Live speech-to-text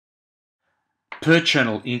Per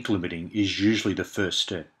channel ink limiting is usually the first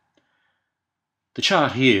step. The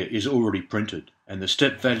chart here is already printed and the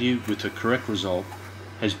step value with the correct result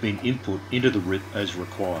has been input into the RIP as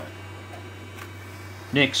required.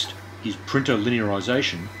 Next is printer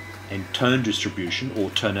linearization and tone distribution or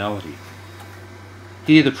tonality.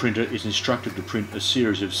 Here the printer is instructed to print a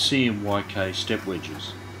series of CMYK step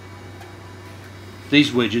wedges.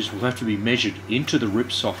 These wedges will have to be measured into the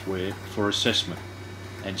RIP software for assessment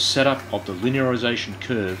and setup of the linearization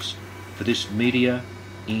curves for this media,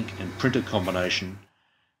 ink and printer combination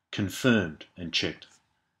confirmed and checked.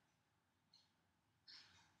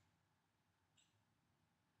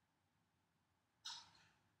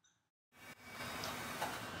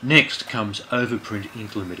 Next comes overprint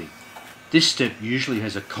ink limiting. This step usually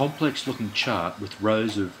has a complex looking chart with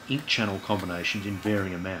rows of ink channel combinations in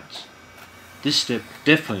varying amounts. This step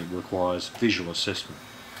definitely requires visual assessment.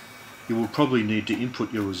 You will probably need to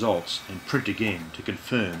input your results and print again to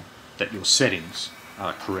confirm that your settings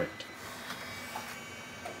are correct.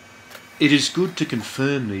 It is good to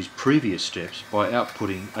confirm these previous steps by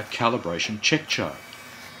outputting a calibration check chart.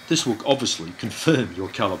 This will obviously confirm your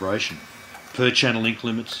calibration, per channel ink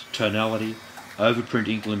limits, tonality, overprint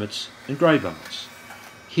ink limits and grey balance.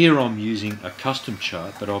 Here I'm using a custom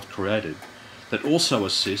chart that I've created that also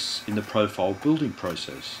assists in the profile building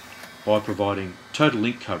process by providing total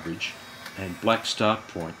ink coverage and black start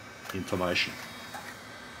point information.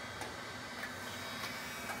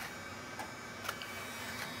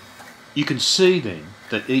 You can see then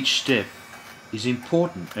that each step is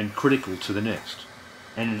important and critical to the next,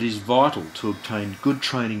 and it is vital to obtain good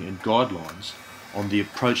training and guidelines on the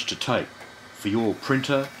approach to take for your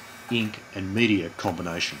printer, ink and media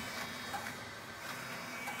combination.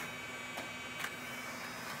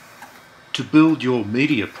 To build your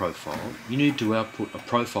media profile, you need to output a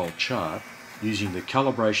profile chart using the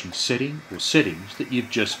calibration setting or settings that you've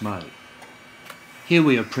just made. Here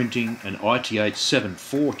we are printing an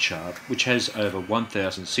IT874 chart which has over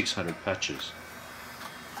 1,600 patches.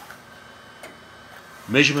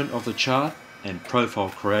 Measurement of the chart and profile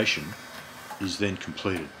creation is then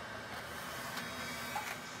completed.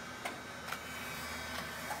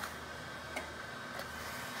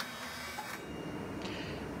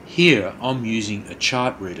 Here I'm using a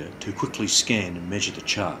chart reader to quickly scan and measure the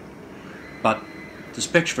chart, but the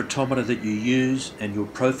spectrophotometer that you use and your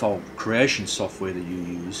profile creation software that you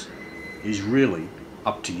use is really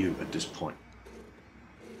up to you at this point.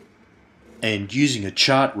 And using a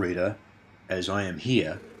chart reader, as I am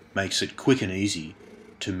here, makes it quick and easy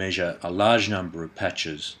to measure a large number of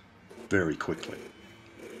patches very quickly.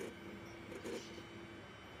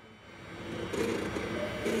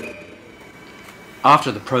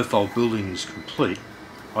 After the profile building is complete,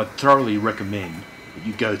 I'd thoroughly recommend that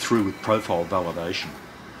you go through with profile validation.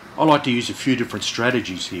 I like to use a few different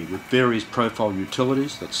strategies here with various profile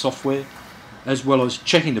utilities, that's software, as well as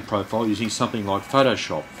checking the profile using something like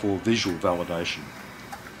Photoshop for visual validation.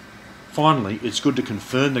 Finally, it's good to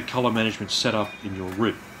confirm the colour management setup in your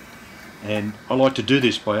RIP, and I like to do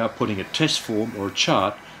this by outputting a test form or a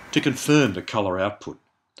chart to confirm the colour output.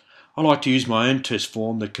 I like to use my own test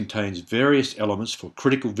form that contains various elements for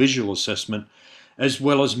critical visual assessment as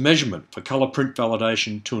well as measurement for colour print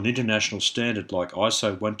validation to an international standard like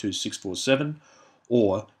ISO 12647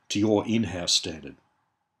 or to your in-house standard.